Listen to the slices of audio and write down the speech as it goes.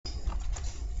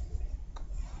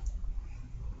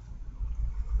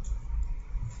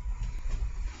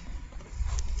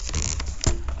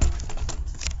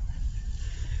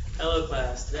Hello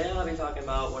class, today I'll be talking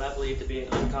about what I believe to be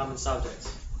an uncommon subject,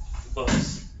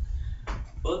 books.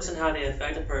 Books and how they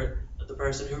affect the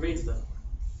person who reads them,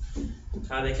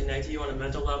 how they connect to you on a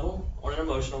mental level, on an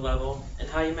emotional level, and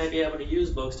how you may be able to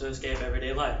use books to escape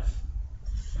everyday life.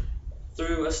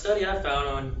 Through a study I found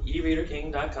on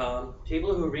eReaderKing.com,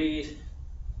 people who read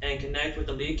and connect with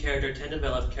the lead character tend to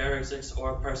develop characteristics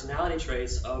or personality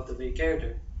traits of the lead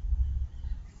character.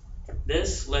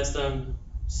 This lets them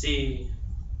see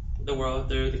the world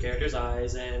through the character's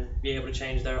eyes and be able to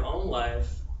change their own life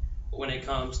when it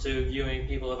comes to viewing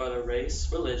people of other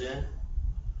race, religion,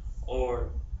 or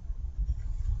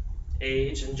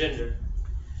age and gender,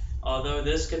 although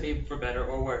this could be for better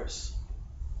or worse.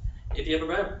 If you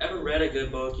ever read a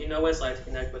good book, you know what it's like to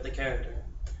connect with the character.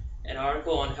 An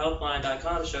article on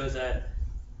healthline.com shows that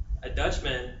a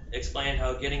Dutchman explained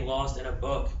how getting lost in a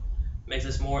book makes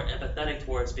us more empathetic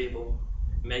towards people,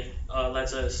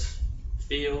 lets us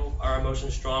feel our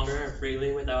emotions stronger and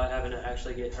freely without having to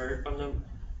actually get hurt from them,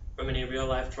 from any real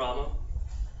life trauma.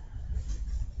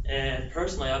 And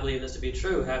personally, I believe this to be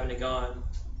true, having gone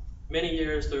many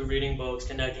years through reading books,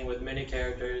 connecting with many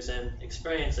characters, and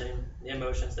experiencing the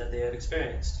emotions that they have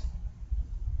experienced.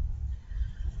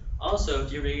 Also,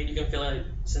 if you read, you can feel a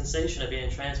sensation of being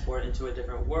transported into a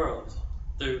different world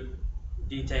through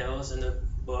details in the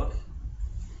book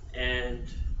and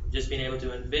just being able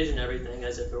to envision everything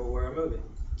as if it were a movie.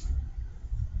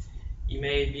 You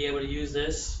may be able to use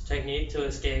this technique to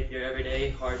escape your everyday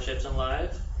hardships in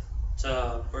life,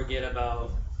 to forget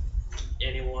about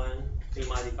anyone who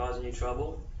might be causing you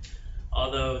trouble.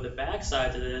 Although the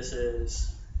backside to this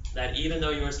is that even though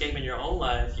you're escaping your own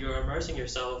life, you're immersing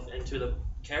yourself into the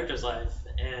character's life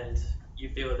and you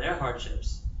feel their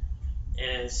hardships.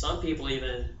 And some people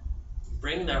even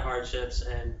bring their hardships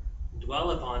and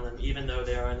dwell upon them even though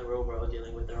they are in the real world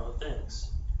dealing with their own things.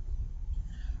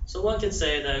 So one could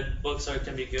say that books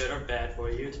can be good or bad for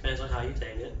you. It depends on how you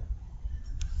take it.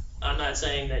 I'm not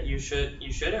saying that you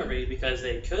shouldn't read because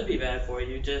they could be bad for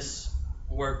you. Just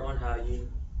work on how you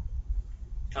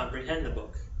comprehend the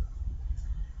book.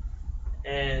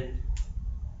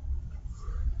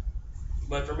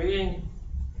 But from reading,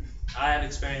 I have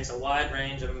experienced a wide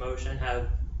range of emotion.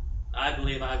 I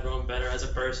believe I've grown better as a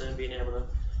person, being able to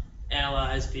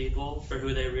analyze people for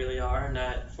who they really are,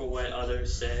 not for what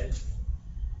others say.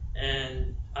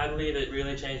 And I believe it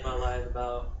really changed my life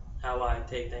about how I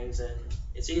take things, and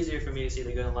it's easier for me to see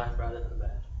the good in life rather than the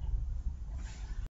bad.